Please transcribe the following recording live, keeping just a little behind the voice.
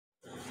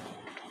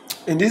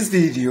In this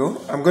video,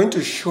 I'm going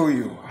to show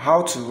you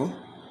how to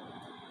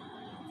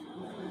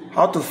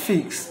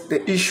fix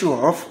the issue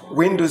of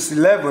Windows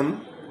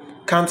 11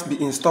 can't be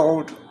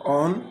installed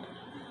on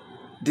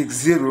disk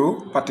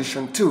 0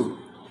 partition 2.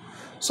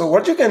 So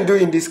what you can do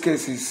in this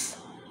case is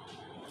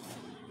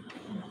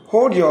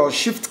hold your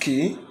shift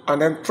key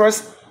and then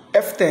press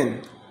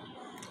F10,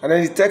 and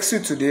then it takes you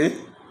to the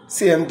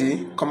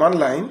CMD command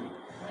line.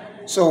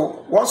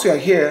 So once you are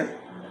here,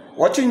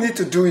 what you need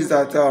to do is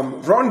that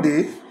run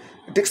the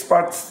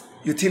diskpart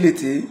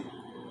utility,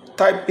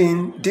 type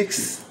in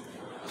diskpart,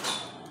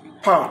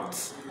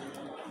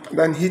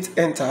 then hit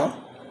enter,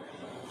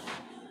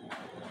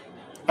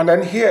 and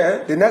then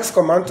here the next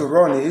command to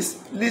run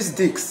is list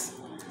disks.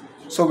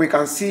 So we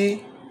can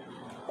see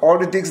all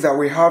the disks that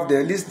we have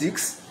there, list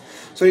disks.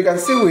 So you can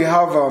see we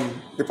have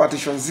the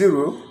partition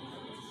 0.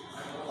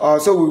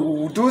 So we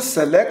will do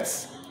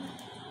select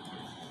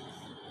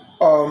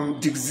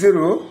disk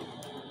 0,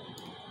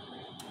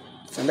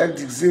 select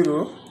disk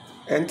 0,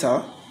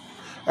 enter,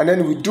 and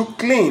then we do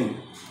clean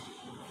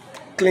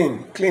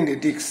the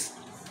disks.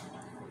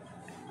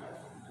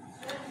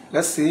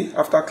 Let's see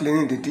after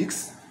cleaning the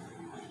disks.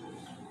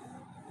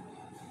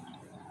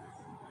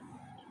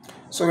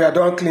 So we are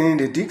done cleaning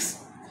the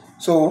disks.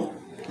 So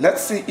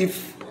let's see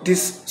if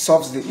this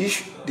solves the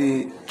issue,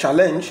 the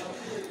challenge.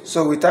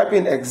 So we type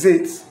in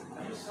exit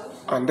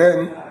and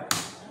then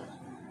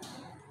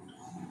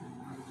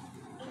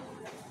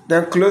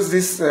close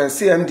this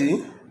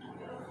CMD,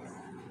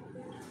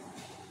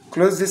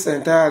 close this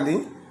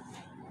entirely,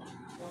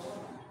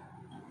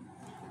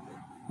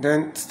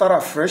 then start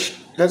afresh.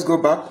 Let's go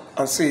back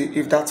and see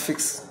if that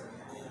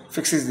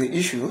fixes the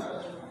issue.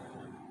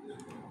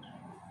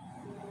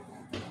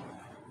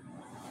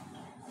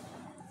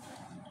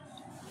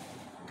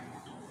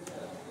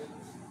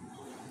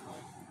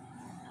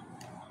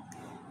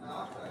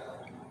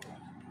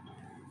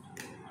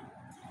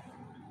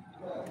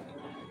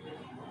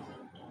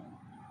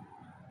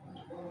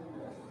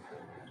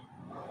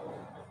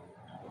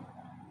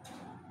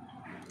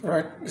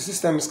 Right, the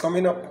system is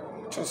coming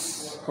up.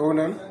 Just hold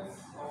on.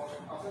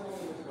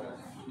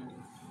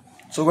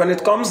 So when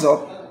it comes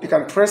up, you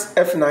can press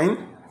F9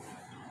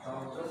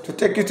 to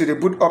take you to the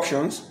boot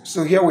options.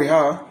 So here we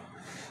are.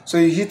 So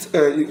you hit,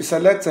 you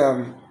select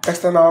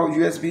external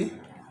USB.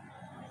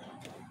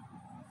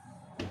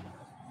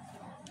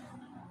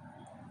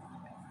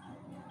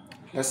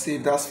 Let's see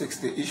if that's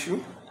fixed the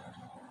issue.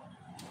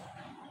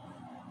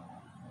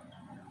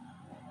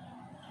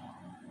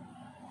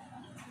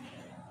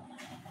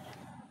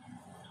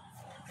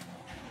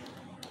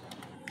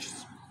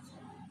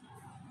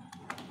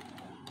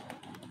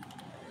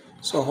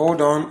 So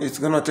hold on, it's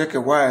gonna take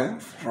a while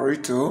for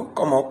it to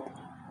come up.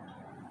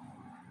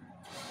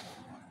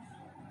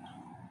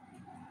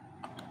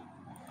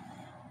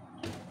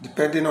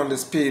 Depending on the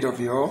speed of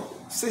your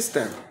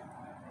system.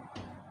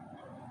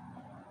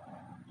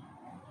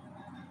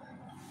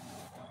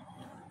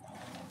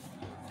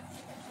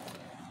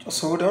 Just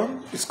hold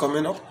on, it's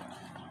coming up.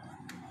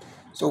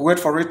 So wait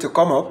for it to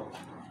come up.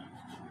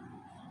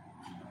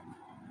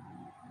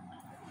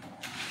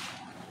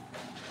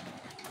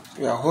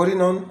 We are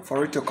holding on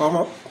for it to come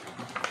up.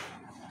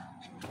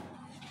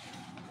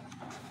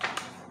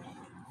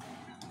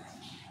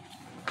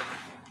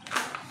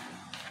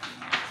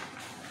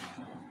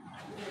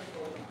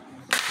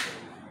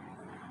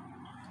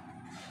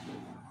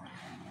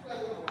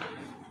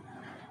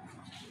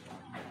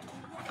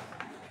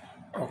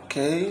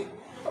 Okay,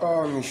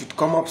 it should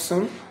come up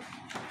soon.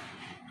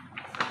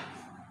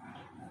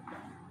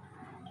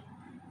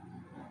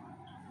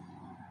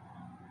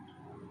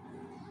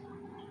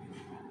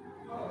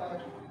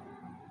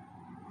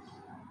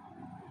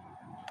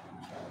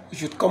 It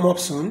should come up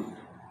soon.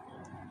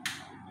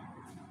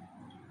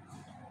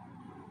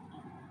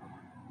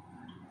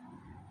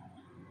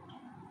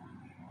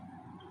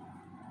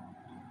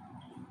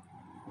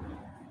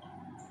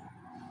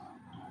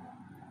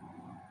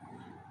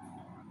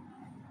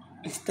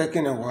 It's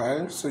taking a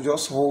while, so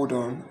just hold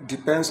on.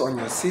 Depends on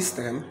your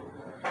system.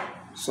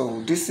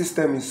 So this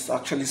system is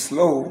actually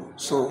slow,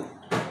 so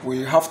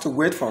we have to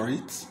wait for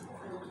it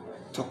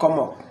to come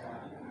up.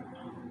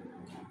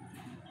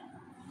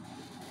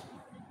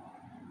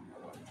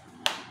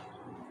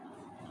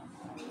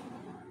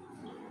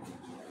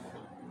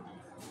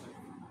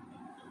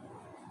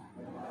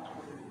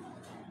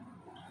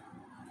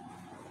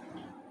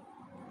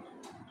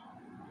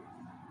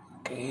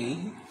 Okay,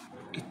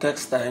 it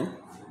takes time.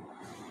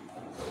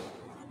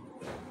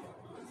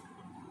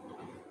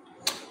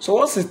 So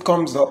once it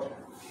comes up,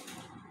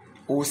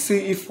 we'll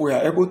see if we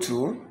are able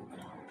to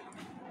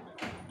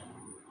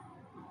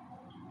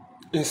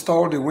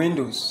install the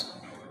Windows.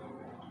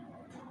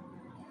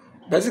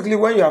 Basically,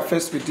 when you are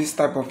faced with this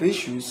type of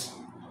issues,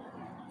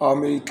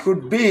 it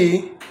could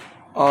be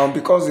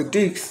because the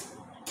disk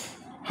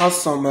has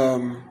some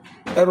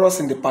errors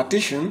in the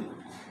partition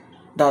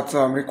that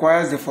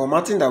requires the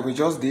formatting that we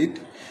just did.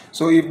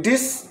 So if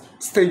this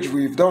stage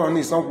we've done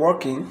is not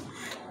working,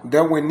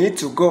 then we need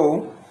to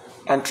go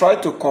and try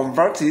to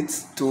convert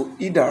it to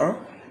either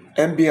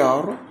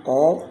MBR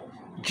or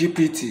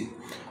GPT.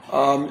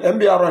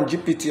 MBR and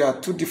GPT are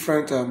two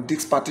different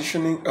disk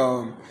partitioning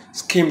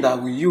scheme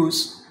that we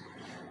use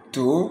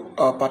to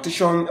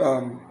partition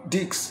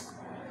disks,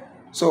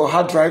 so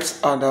hard drives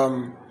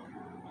and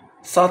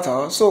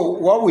SATA. So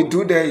what we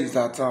do there is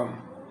that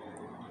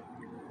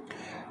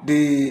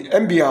the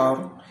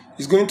MBR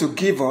is going to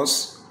give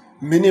us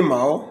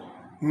minimal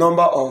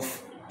number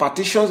of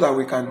partitions that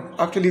we can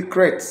actually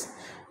create.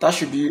 That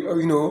should be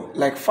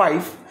like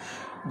 5.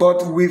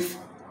 But with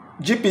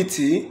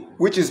GPT,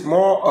 which is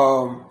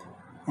more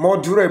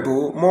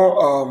durable,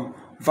 more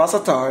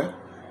versatile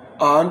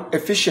and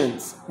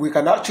efficient, we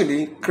can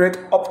actually create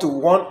up to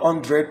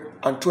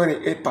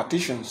 128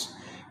 partitions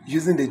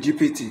using the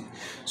GPT.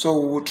 So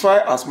we'll try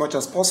as much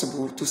as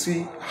possible to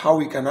see how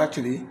we can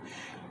actually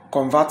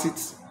convert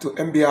it to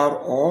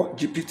MBR or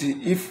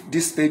GPT. If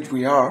this stage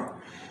we are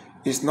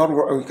is not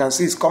what we can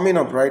see, it's coming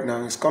up right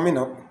now. It's coming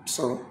up.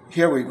 So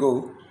here we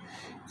go.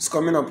 It's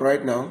coming up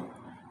right now.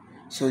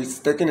 So it's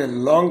taking a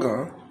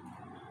longer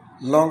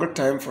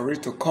time for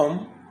it to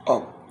come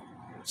up.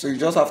 So you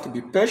just have to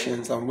be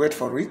patient and wait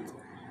for it.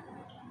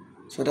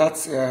 So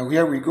that's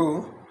here we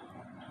go.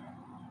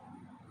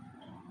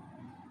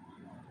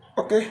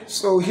 Okay,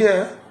 so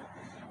here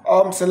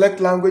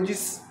select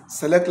languages,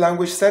 select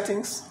language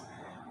settings,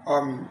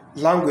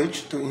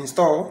 language to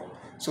install.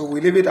 So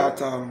we leave it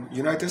at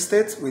United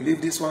States. We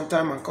leave this one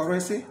time and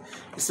currency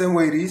the same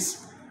way it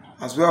is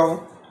as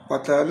well.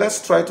 But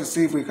let's try to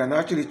see if we can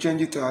actually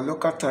change it to our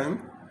local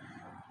time.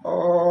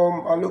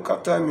 Our local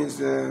time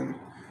is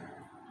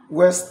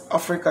West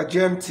Africa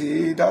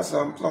GMT. That's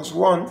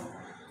 +1.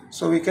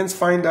 So we can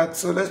find that.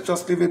 So let's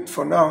just leave it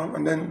for now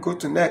and then go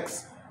to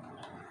next.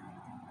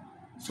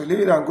 So leave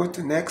it and go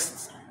to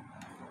next.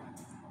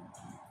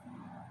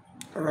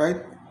 All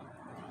right.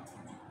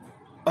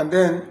 And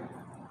then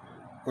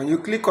when you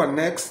click on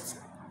next,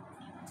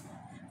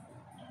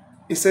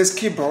 it says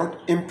keyboard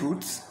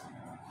inputs,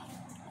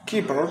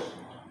 keyboard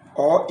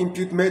or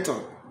input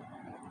method.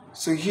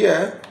 So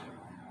here,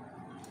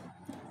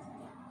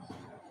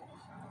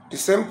 the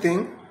same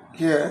thing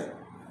here.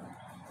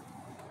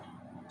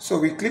 So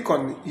we click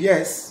on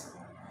yes,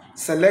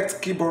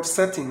 select keyboard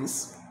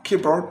settings,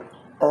 keyboard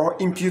or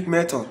input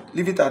method,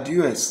 leave it at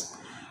US,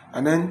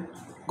 and then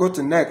go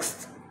to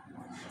next.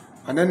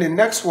 And then the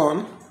next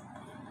one,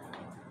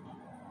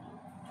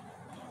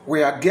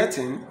 we are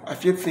getting a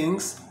few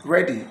things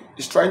ready.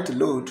 It's trying to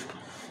load.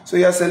 So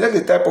you select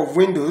the type of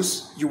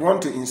Windows you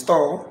want to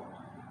install.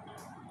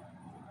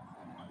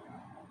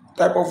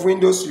 Type of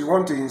Windows you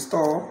want to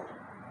install.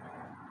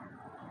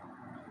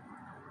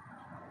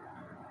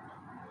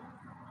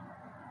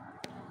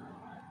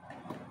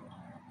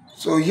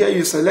 So here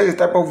you select the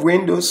type of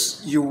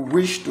Windows you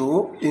wish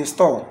to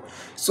install.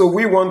 So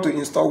we want to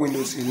install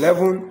Windows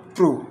 11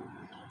 Pro.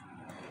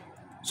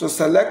 So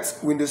select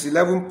Windows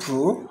 11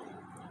 Pro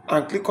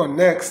and click on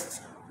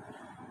next.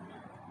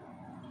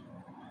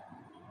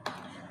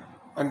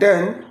 And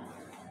then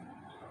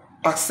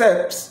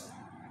accept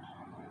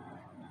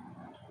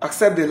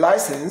the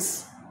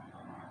license.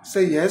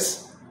 Say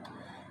yes.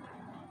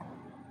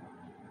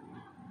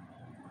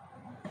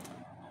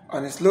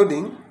 And it's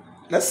loading.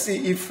 Let's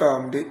see if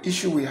the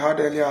issue we had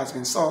earlier has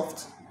been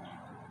solved.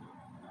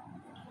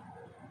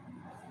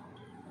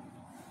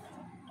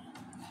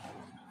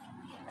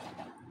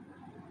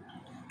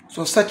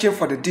 So searching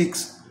for the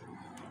disks.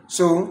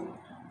 So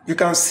you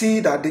can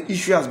see that the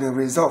issue has been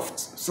resolved.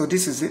 So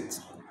this is it.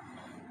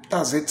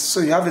 That's it.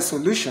 So you have a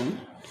solution.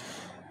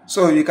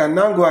 So you can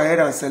now go ahead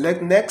and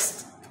select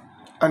next,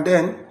 and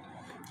then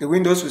the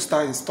Windows will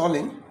start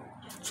installing.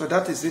 So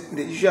that is it.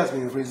 The issue has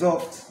been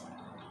resolved.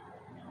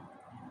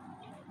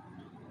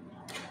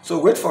 So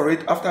wait for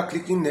it after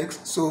clicking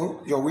next,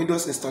 so your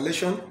Windows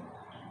installation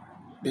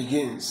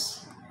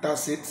begins.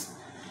 That's it.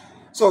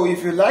 So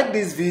if you like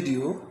this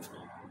video,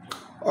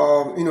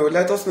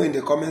 let us know in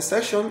the comment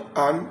section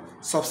and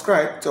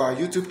subscribe to our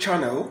YouTube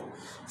channel,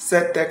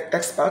 SetTech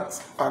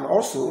Experts, and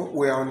also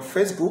we are on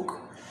Facebook,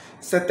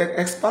 SetTech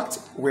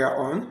Experts. We are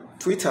on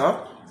Twitter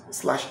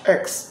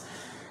 /X,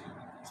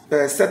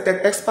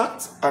 SetTech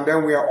Experts, and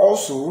then we are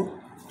also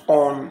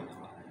on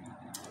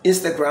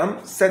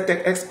Instagram,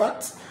 SetTech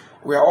Experts.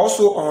 We are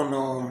also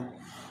on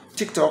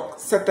TikTok,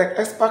 SetTech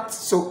Experts.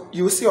 So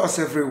you will see us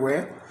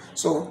everywhere.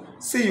 So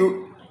see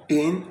you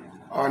in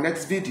our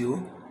next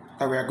video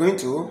that we are going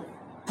to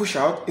push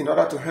out in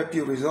order to help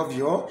you resolve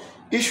your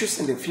issues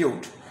in the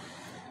field.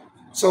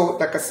 So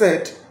like I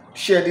said,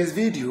 share this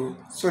video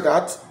so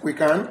that we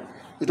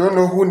don't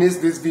know who needs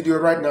this video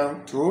right now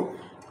to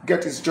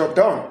get his job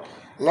done.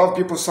 A lot of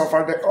people suffer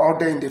out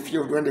there in the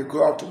field when they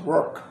go out to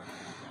work.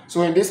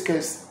 So in this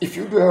case, if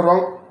you do a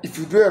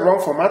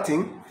wrong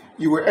formatting,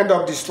 you will end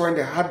up destroying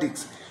the hard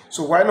disk.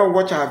 So why not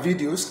watch our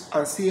videos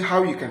and see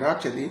how you can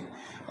actually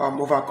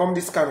overcome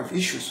this kind of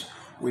issues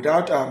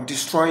without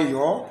destroying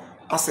your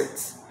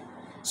assets.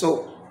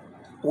 So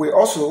we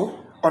also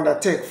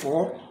undertake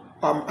for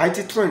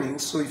IT training.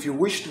 So if you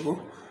wish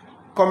to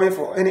coming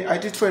for any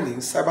IT training,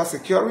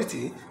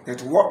 cybersecurity,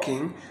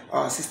 networking,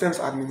 systems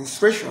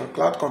administration,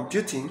 cloud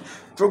computing,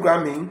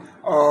 programming,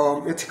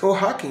 ethical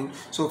hacking.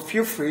 So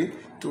feel free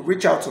to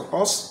reach out to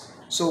us.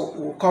 So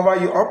we'll cover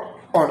you up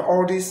on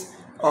all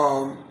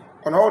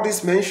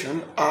this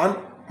mentioned and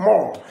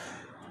more.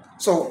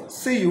 So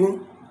see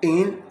you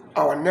in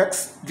our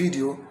next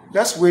video.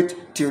 Let's wait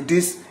till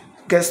this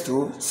gets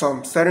to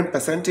some certain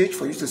percentage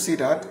for you to see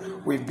that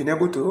we've been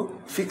able to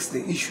fix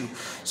the issue.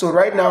 So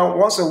right now,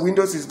 once the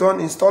Windows is done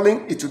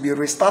installing, it will be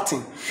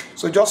restarting.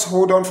 So just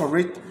hold on for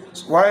it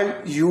while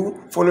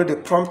you follow the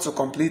prompt to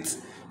complete.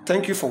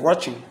 Thank you for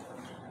watching.